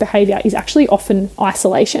abusive behaviour is actually often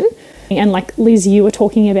isolation. And like Liz, you were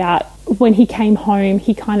talking about when he came home,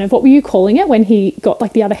 he kind of, what were you calling it, when he got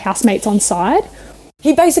like the other housemates on side?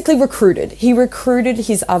 He basically recruited. He recruited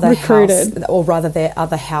his other their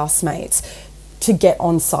other housemates to get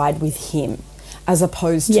on side with him as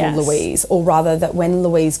opposed to Louise. Or rather that when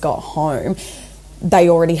Louise got home, they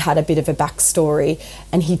already had a bit of a backstory,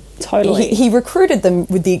 and he recruited them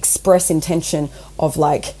with the express intention of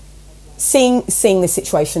like seeing the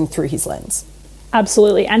situation through his lens.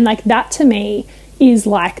 Absolutely. And like that to me is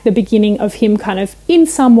like the beginning of him kind of in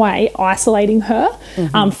some way isolating her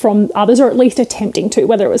from others, or at least attempting to.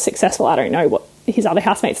 Whether it was successful, I don't know. his other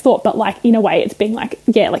housemates thought, but like in a way it's being like,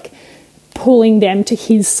 yeah, like pulling them to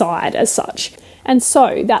his side as such. And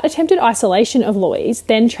so that attempted isolation of Louise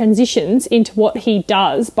then transitions into what he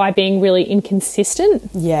does by being really inconsistent.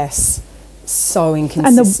 Yes, so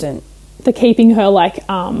inconsistent. And the keeping her like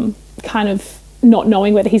kind of not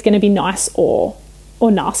knowing whether he's going to be nice or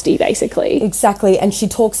nasty, basically. Exactly, and she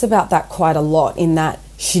talks about that quite a lot, in that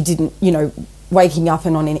she didn't, you know, waking up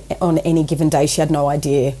and on any given day she had no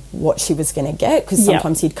idea what she was going to get, because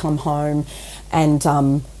sometimes he'd come home and,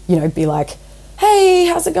 you know, be like, hey,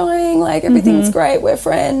 how's it going? Like, everything's great, we're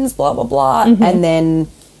friends, blah, blah, blah. And then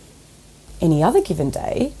any other given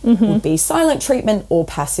day would be silent treatment or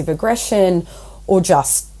passive aggression or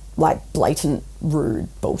just like blatant rude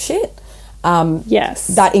bullshit. Yes.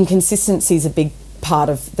 That inconsistency is a big part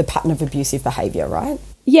of the pattern of abusive behaviour, right?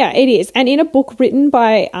 Yeah, it is. And in a book written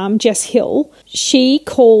by Jess Hill, she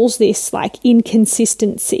calls this like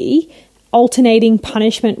inconsistency alternating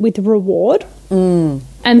punishment with reward.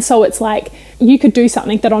 And so it's like you could do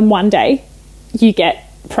something that on one day you get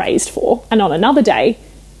praised for, and on another day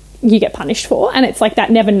you get punished for. And it's like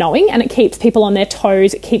that never knowing, and it keeps people on their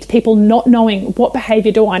toes. It keeps people not knowing what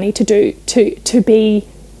behaviour do I need to do to be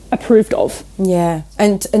approved of. Yeah,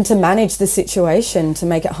 and to manage the situation, to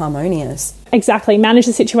make it harmonious. Exactly, manage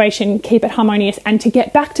the situation, keep it harmonious, and to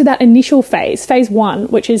get back to that initial phase 1,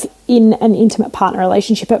 which is in an intimate partner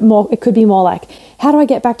relationship. But it could be more like, how do I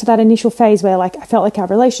get back to that initial phase where like I felt like our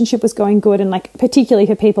relationship was going good, and like particularly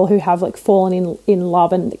for people who have like fallen in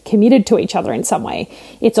love and committed to each other in some way,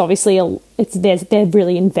 it's obviously they're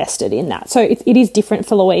really invested in that. So it is different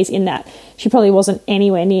for Louise in that she probably wasn't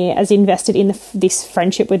anywhere near as invested in this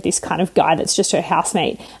friendship with this kind of guy that's just her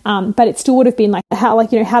housemate. But it still would have been like, how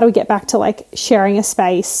do we get back to like sharing a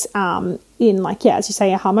space in like, yeah, as you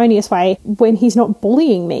say, a harmonious way when he's not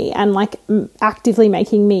bullying me and like actively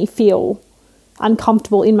making me feel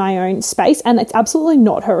uncomfortable in my own space. And it's absolutely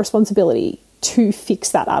not her responsibility to fix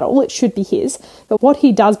that at all. It should be his. But what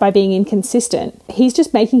he does by being inconsistent, he's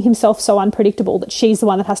just making himself so unpredictable that she's the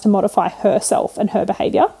one that has to modify herself and her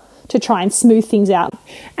behaviour to try and smooth things out.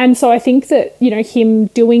 And so I think that, you know, him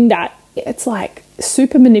doing that, it's like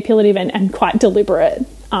super manipulative and quite deliberate,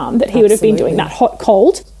 that he would have been doing that hot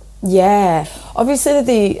cold. Yeah.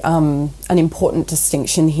 Obviously an important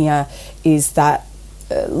distinction here is that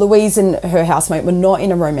Louise and her housemate were not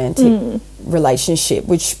in a romantic relationship,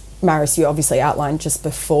 which Maris, you obviously outlined just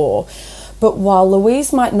before. But while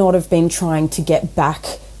Louise might not have been trying to get back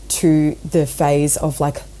to the phase of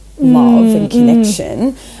like love and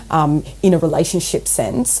connection in a relationship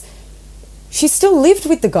sense, she still lived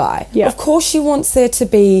with the guy. Yeah. Of course she wants there to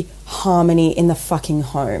be harmony in the fucking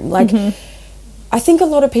home. Like, I think a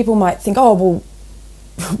lot of people might think, oh, well,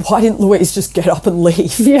 why didn't Louise just get up and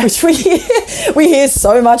leave? Yeah. Which we hear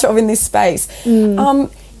so much of in this space.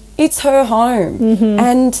 It's her home.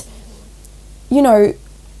 And, you know,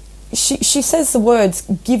 she says the words,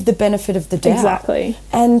 give the benefit of the doubt. Exactly.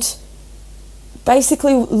 And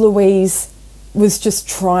basically Louise was just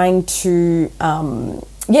trying to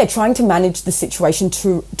manage the situation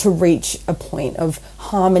to reach a point of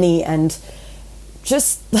harmony and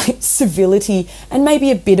just like civility and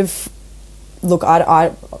maybe a bit of, look,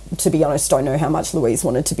 I to be honest don't know how much Louise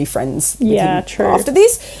wanted to be friends with him after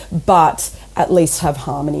this, but at least have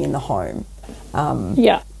harmony in the home.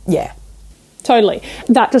 Yeah. Totally.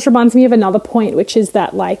 That just reminds me of another point, which is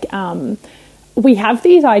that like we have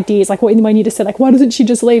these ideas, like when you just said like, why doesn't she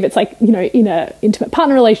just leave? It's like, you know, in a intimate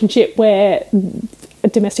partner relationship where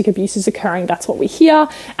domestic abuse is occurring, that's what we hear.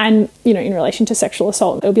 And, you know, in relation to sexual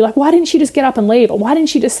assault, it'll be like, why didn't she just get up and leave? Or why didn't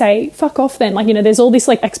she just say, fuck off then? Like, you know, there's all this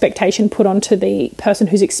like expectation put onto the person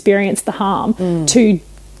who's experienced the harm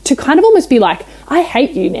to kind of almost be like, I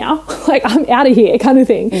hate you now, like I'm out of here kind of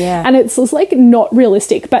thing. Yeah. And it's like not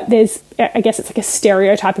realistic, but there's, I guess it's like a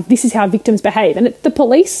stereotype of this is how victims behave. And the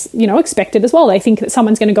police, you know, expect it as well. They think that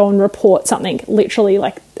someone's going to go and report something literally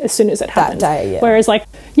like as soon as it happens. That day, yeah. Whereas like,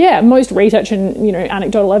 yeah, most research and, you know,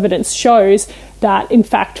 anecdotal evidence shows that in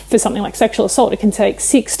fact for something like sexual assault, it can take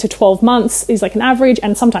 6 to 12 months is like an average,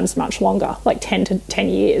 and sometimes much longer, like 10 to 10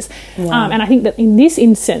 years. Yeah. And I think that in this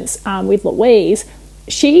instance with Louise,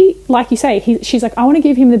 she, like you say, she's like, I want to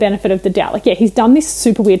give him the benefit of the doubt. Like, yeah, he's done this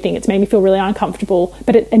super weird thing. It's made me feel really uncomfortable.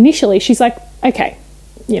 But initially she's like, okay,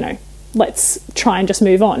 you know, let's try and just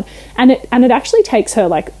move on. And it actually takes her,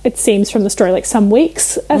 like, it seems from the story, like some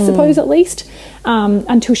weeks, I suppose, at least,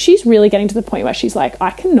 until she's really getting to the point where she's like, I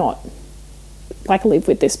cannot, like, live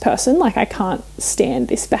with this person. Like, I can't stand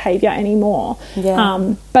this behaviour anymore.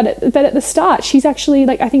 Yeah. But at the start, she's actually,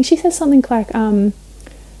 like, I think she says something like,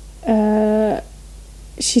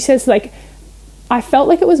 she says like, I felt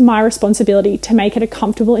like it was my responsibility to make it a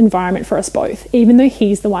comfortable environment for us both, even though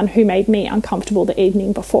he's the one who made me uncomfortable the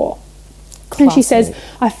evening before. Classic. And she says,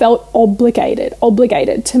 I felt obligated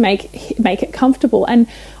to make it comfortable. And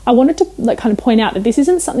I wanted to like kind of point out that this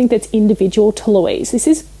isn't something that's individual to Louise. This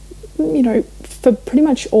is, you know, for pretty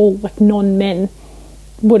much all like non-men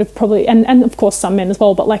would have probably, and of course some men as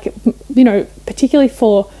well, but like, you know, particularly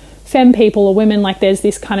for femme people or women, like there's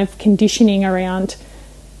this kind of conditioning around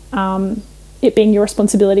it being your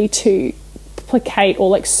responsibility to placate or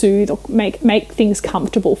like soothe or make things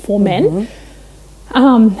comfortable for men.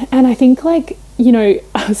 And I think, like, you know,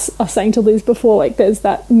 I was saying to Liz before, like, there's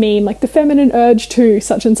that meme, like, the feminine urge to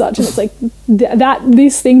such and such, and it's like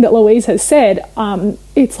this thing that Louise has said,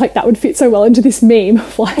 it's like that would fit so well into this meme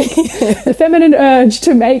of like the feminine urge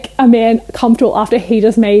to make a man comfortable after he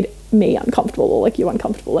just made me uncomfortable or like you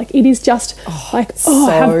uncomfortable. Like, it is just I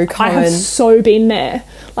have so been there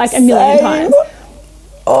like a million times.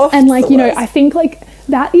 And like, you know, I think like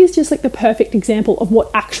that is just like the perfect example of what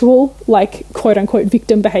actual like quote unquote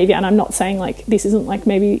victim behavior, and I'm not saying like this isn't like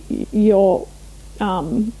maybe your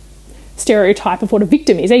stereotype of what a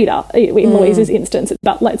victim is either in Louise's instance,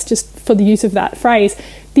 but let's just, for the use of that phrase,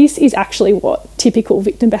 this is actually what typical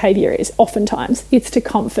victim behavior is. Oftentimes it's to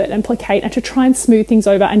comfort and placate and to try and smooth things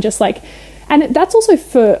over and just like, and that's also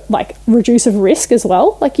for like reduce of risk as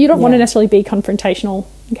well. Like you don't want to necessarily be confrontational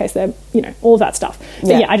in case they're, you know, all of that stuff.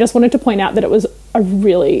 But yeah, I just wanted to point out that it was a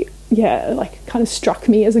really, like kind of struck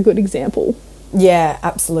me as a good example. Yeah,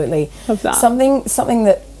 absolutely. Of that. Something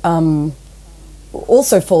that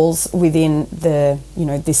also falls within the, you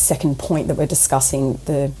know, this second point that we're discussing,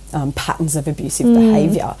 the patterns of abusive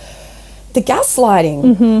behaviour. The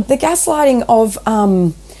gaslighting. The gaslighting of,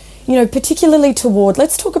 you know, particularly toward,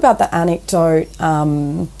 let's talk about the anecdote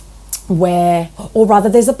where, or rather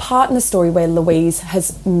there's a partner story where Louise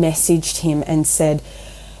has messaged him and said,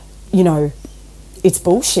 you know, it's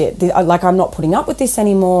bullshit. Like, I'm not putting up with this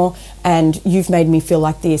anymore and you've made me feel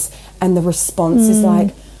like this. And the response is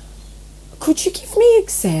like, could you give me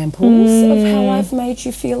examples of how I've made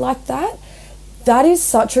you feel like that? That's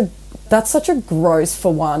such a gross,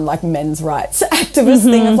 for one, like men's rights activist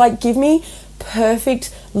thing of like, give me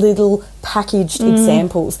perfect little packaged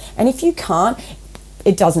examples. And if you can't,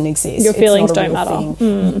 it doesn't exist. Your feelings don't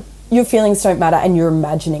matter. Your feelings don't matter and you're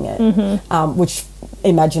imagining it, which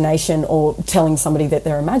imagination or telling somebody that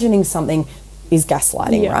they're imagining something is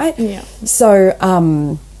gaslighting, right? Yeah. So,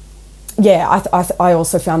 I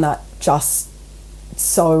also found that just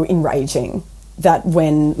so enraging that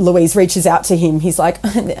when Louise reaches out to him, he's like,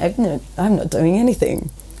 I'm not doing anything.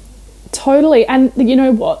 Totally. And you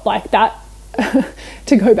know what, like that,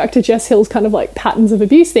 to go back to Jess Hill's kind of like patterns of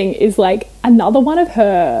abuse thing, is like another one of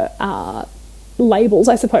her labels,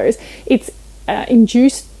 I suppose. It's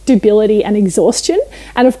induced debility and exhaustion.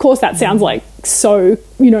 And of course that sounds like so,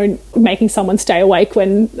 you know, making someone stay awake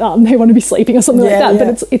when they want to be sleeping or something like that.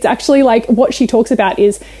 Yeah. But it's actually like what she talks about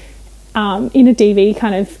is in a DV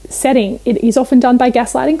kind of setting, it is often done by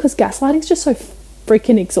gaslighting, because gaslighting is just so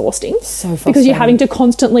freaking exhausting. So frustrating. Because you're having to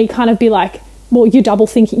constantly kind of be like, well, you're double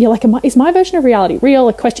thinking. You're like, is my version of reality real?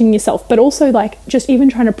 Like questioning yourself, but also like just even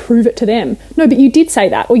trying to prove it to them. No, but you did say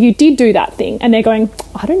that, or you did do that thing, and they're going,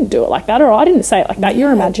 I didn't do it like that, or I didn't say it like that.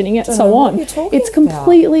 You're imagining it, so on. It's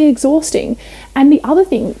completely exhausting. And the other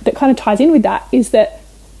thing that kind of ties in with that is that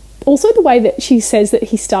also the way that she says that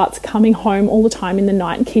he starts coming home all the time in the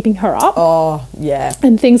night and keeping her up. Oh, yeah.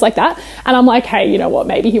 And things like that. And I'm like, hey, you know what?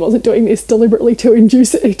 Maybe he wasn't doing this deliberately to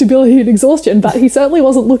induce debility and exhaustion, but he certainly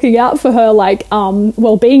wasn't looking out for her, like,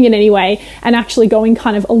 well-being in any way, and actually going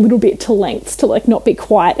kind of a little bit to lengths to, like, not be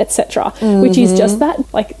quiet, etc. Which is just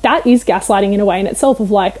that, like, that is gaslighting in a way in itself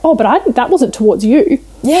of, like, oh, but that wasn't towards you.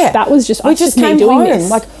 Yeah. That was just, we just came doing home.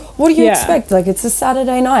 This. Like, what do you expect? Like, it's a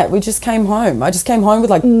Saturday night. We just came home. I just came home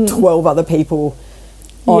with like 12 other people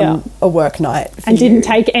on a work night. And didn't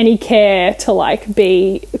take any care to like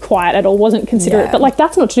be quiet at all, wasn't considerate. Yeah. But like,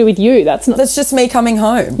 that's not to do with you. That's just me coming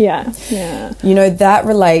home. Yeah. Yeah. You know, that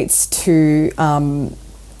relates to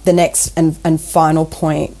the next and final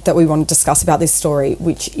point that we want to discuss about this story,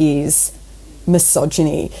 which is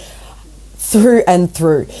misogyny through and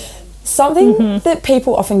through. Something that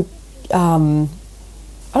people often,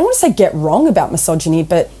 I don't want to say get wrong about misogyny,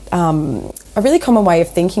 but a really common way of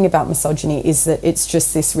thinking about misogyny is that it's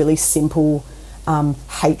just this really simple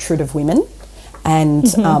hatred of women. And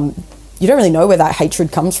you don't really know where that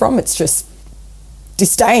hatred comes from. It's just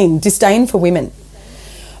disdain for women.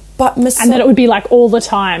 But and that it would be like all the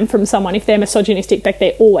time from someone, if they're misogynistic, like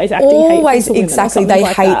they're always acting always hateful to exactly women,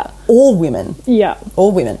 they hate all women. Yeah.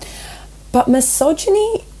 All women. But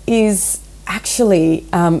misogyny is actually,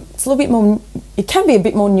 it's a little bit more, it can be a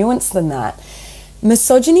bit more nuanced than that.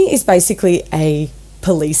 Misogyny is basically a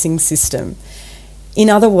policing system. In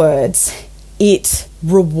other words, it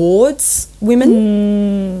rewards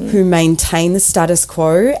women who maintain the status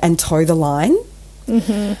quo and toe the line.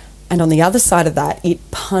 Mm-hmm. And on the other side of that, it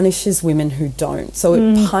punishes women who don't. So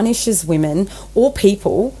it punishes women or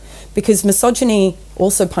people, because misogyny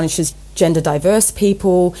also punishes gender diverse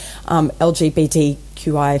people,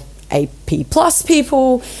 LGBTQIAP plus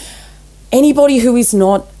people, anybody who is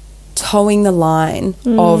not towing the line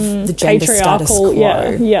of the gender status quo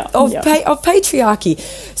of patriarchy.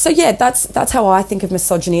 So yeah, that's how I think of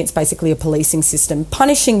misogyny. It's basically a policing system,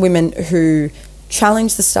 punishing women who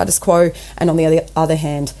challenge the status quo, and on the other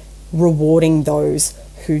hand, rewarding those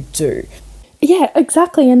who do. Yeah,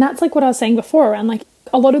 exactly. And that's like what I was saying before around, like,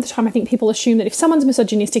 a lot of the time I think people assume that if someone's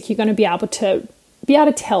misogynistic, you're going to be able to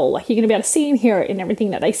tell, like, you're going to be able to see and hear it in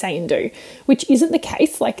everything that they say and do, which isn't the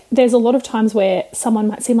case. Like, there's a lot of times where someone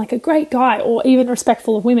might seem like a great guy or even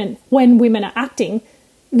respectful of women when women are acting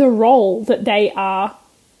the role that they are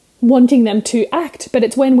wanting them to act. But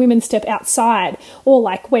it's when women step outside, or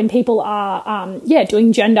like when people are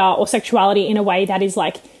doing gender or sexuality in a way that is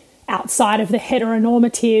like outside of the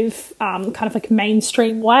heteronormative kind of like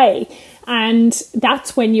mainstream way, and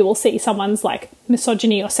that's when you will see someone's like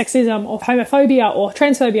misogyny or sexism or homophobia or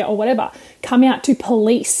transphobia or whatever come out to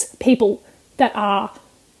police people that are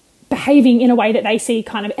behaving in a way that they see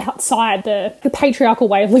kind of outside the patriarchal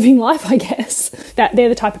way of living life, I guess. That they're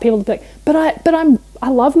the type of people to be like, I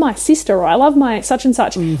love my sister, or I love my such and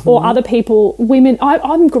such, or other people, women.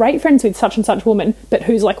 I'm great friends with such and such woman, but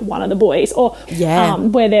who's like one of the boys, or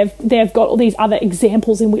where they've got all these other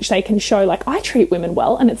examples in which they can show like, I treat women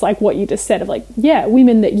well, and it's like what you just said of like, yeah,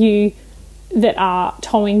 women that are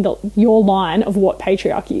towing your line of what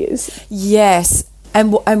patriarchy is. Yes.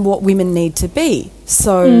 And what women need to be.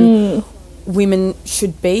 So women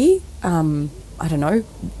should be, well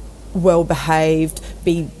behaved,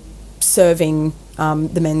 be serving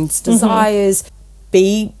the men's desires,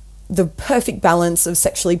 be the perfect balance of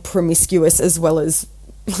sexually promiscuous as well as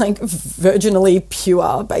like virginally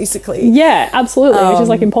pure, basically. Yeah, absolutely, which is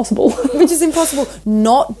like impossible. Which is impossible.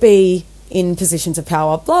 Not be in positions of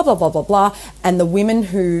power, blah, blah, blah, blah, blah. And the women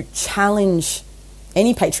who challenge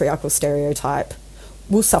any patriarchal stereotype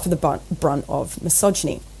will suffer the brunt of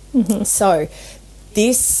misogyny. So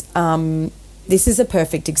this is a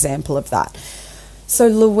perfect example of that. So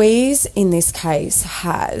Louise, in this case,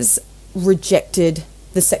 has rejected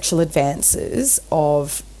the sexual advances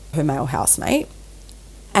of her male housemate.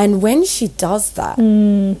 And when she does that,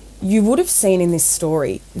 you would have seen in this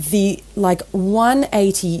story the like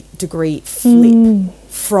 180-degree flip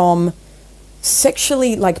from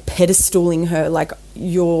sexually like pedestaling her, like,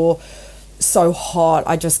 you're so hot,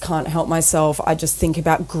 I just can't help myself, I just think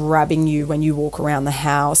about grabbing you when you walk around the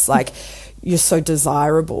house, like, you're so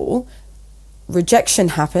desirable. Rejection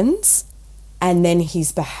happens, and then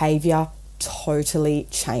his behaviour totally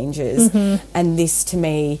changes. And this, to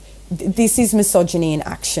me, this is misogyny in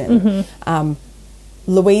action.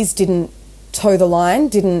 Louise didn't toe the line,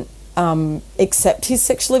 didn't accept his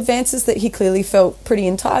sexual advances that he clearly felt pretty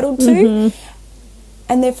entitled to,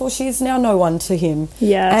 and therefore she is now no one to him.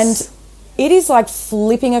 And it is like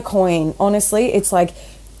flipping a coin, honestly. It's like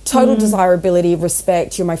total desirability,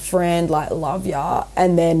 respect, you're my friend, like, love ya,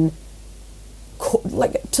 and then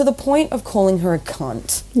like to the point of calling her a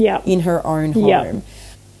cunt in her own home.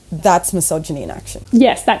 That's misogyny in action.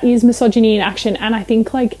 Yes, that is misogyny in action. And I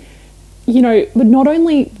think, like, you know, not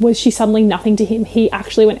only was she suddenly nothing to him, he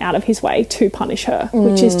actually went out of his way to punish her,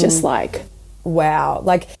 which is just like, wow,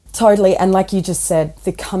 like, totally. And like you just said,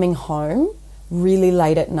 the coming home really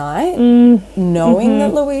late at night, knowing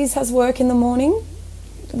that Louise has work in the morning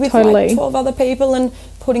with like 12 other people, and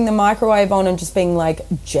putting the microwave on and just being like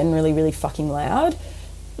generally really fucking loud,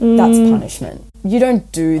 that's punishment. You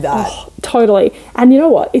don't do that. Oh, totally. And you know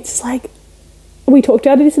what? It's like, we talked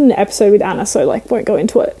about this in the episode with Anna, so like won't go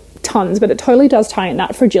into it tons, but it totally does tie in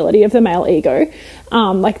that fragility of the male ego,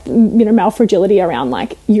 like, you know, male fragility around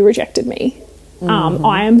like, you rejected me.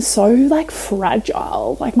 I am so like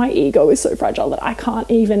fragile, like my ego is so fragile that I can't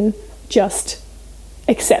even just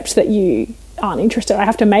accept that you aren't interested. I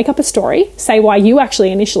have to make up a story, say why you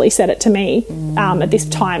actually initially said it to me at this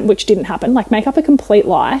time, which didn't happen, like make up a complete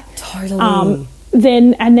lie. Totally.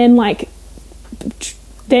 Then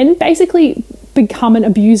basically become an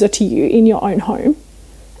abuser to you in your own home,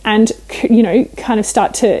 and, you know, kind of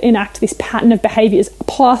start to enact this pattern of behaviours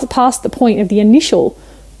past the point of the initial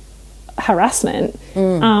harassment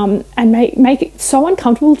and make it so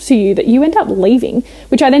uncomfortable to you that you end up leaving,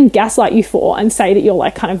 which I then gaslight you for and say that you're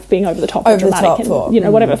like kind of being over the top or dramatic and, you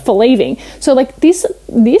know, whatever, for leaving. So like this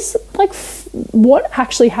like what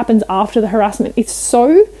actually happens after the harassment, it's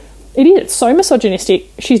so misogynistic.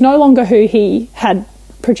 She's no longer who he had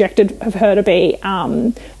projected of her to be,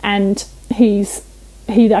 and he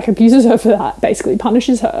like abuses her for that, basically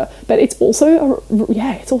punishes her. But it's also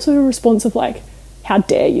a response of like, how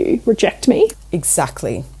dare you reject me?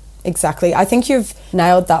 Exactly. I think you've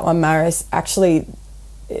nailed that one, Maris. Actually,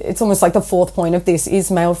 it's almost like the fourth point of this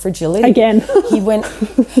is male fragility. Again. He went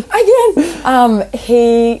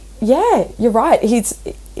again. You're right.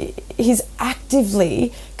 He's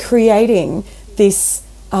actively creating this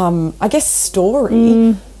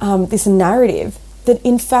story, this narrative that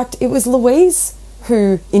in fact it was Louise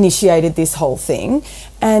who initiated this whole thing,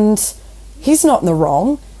 and he's not in the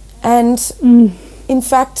wrong. And in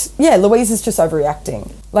fact, Louise is just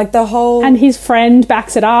overreacting. Like the whole... And his friend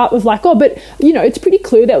backs it up with like, oh, but, you know, it's pretty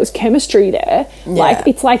clear there was chemistry there. Yeah. Like,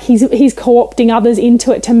 it's like he's co-opting others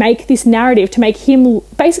into it to make this narrative, to make him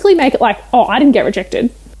basically make it like, oh, I didn't get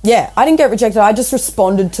rejected. Yeah, I didn't get rejected. I just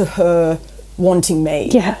responded to her wanting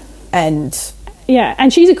me. Yeah. And... Yeah,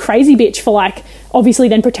 and she's a crazy bitch for like, obviously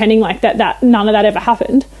then pretending like that none of that ever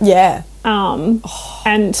happened. Yeah. And...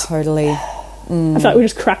 Totally. I feel like we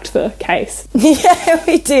just cracked the case. Yeah,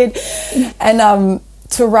 we did. And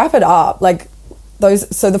to wrap it up, like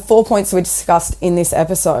the 4 points we discussed in this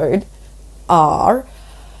episode are,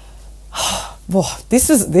 this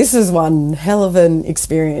is one hell of an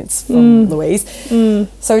experience from Louise.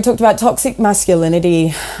 So we talked about toxic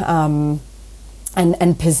masculinity and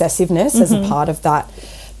possessiveness as a part of that,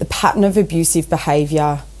 the pattern of abusive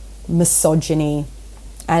behaviour, misogyny,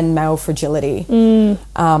 and male fragility.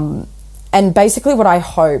 And basically what I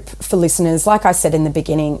hope for listeners, like I said in the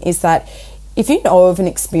beginning, is that if you know of an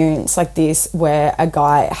experience like this where a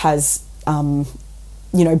guy has,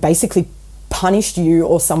 basically punished you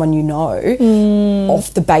or someone you know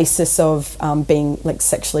off the basis of being like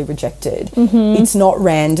sexually rejected, it's not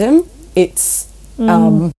random. It's,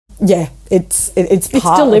 it's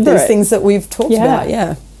part deliberate. Of these things that we've talked about.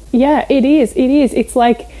 Yeah. Yeah, it is. It's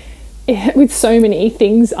like... with so many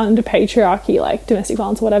things under patriarchy, like domestic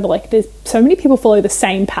violence or whatever, like there's so many people follow the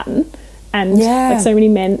same pattern, and like so many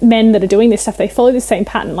men that are doing this stuff, they follow the same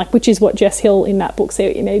pattern, like, which is what Jess Hill in that book, See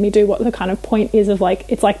What You Made Me Do, what the kind of point is of like,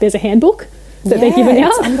 it's like there's a handbook that they're giving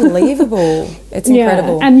out. It's unbelievable. It's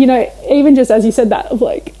incredible. And you know, even just as you said that, of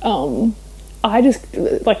like I just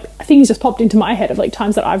like things just popped into my head of like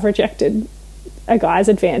times that I've rejected a guy's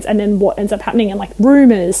advance, and then what ends up happening, and like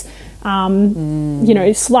rumors, you know,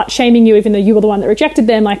 slut shaming you even though you were the one that rejected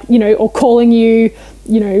them, like, you know, or calling you,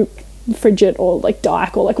 you know, frigid or like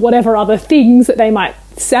dyke or like whatever other things that they might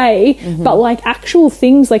say, but like actual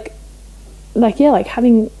things like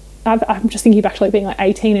having, I'm just thinking back to like being like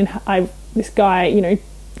 18 and this guy, you know,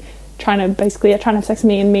 trying to have sex with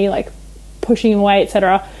me and me like pushing him away,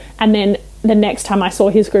 etc. And then the next time I saw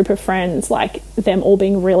his group of friends, like them all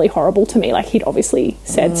being really horrible to me, like he'd obviously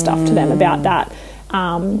said stuff to them about that.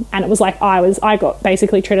 And it was like I got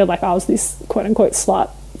basically treated like I was this quote unquote slut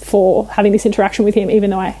for having this interaction with him, even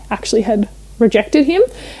though I actually had rejected him,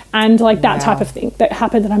 and like that type of thing that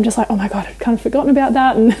happened. And I'm just like, oh my God, I'd kind of forgotten about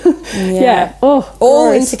that. And all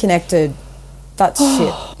gross. Interconnected. That's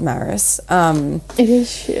shit, Maris. It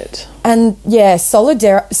is shit. And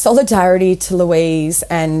solidarity to Louise,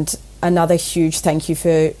 and another huge thank you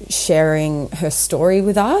for sharing her story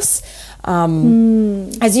with us.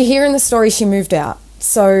 As you hear in the story, she moved out.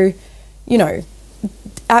 So, you know,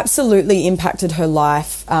 absolutely impacted her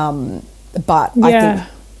life. But I think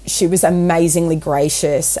she was amazingly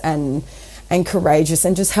gracious and courageous,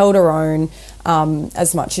 and just held her own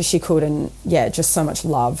as much as she could. And just so much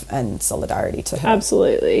love and solidarity to her.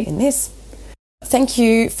 Absolutely. In this. Thank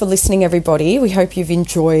you for listening, everybody. We hope you've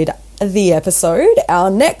enjoyed the episode. Our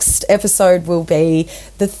next episode will be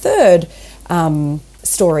the third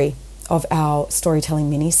story of our storytelling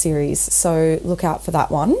mini-series. So look out for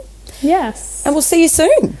that one. Yes. And we'll see you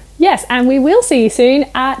soon. Yes, and we will see you soon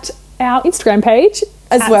at our Instagram page.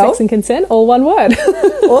 As well. Sex and Consent, all one word.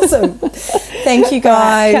 Awesome. Thank you,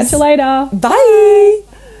 guys. Catch you later. Bye.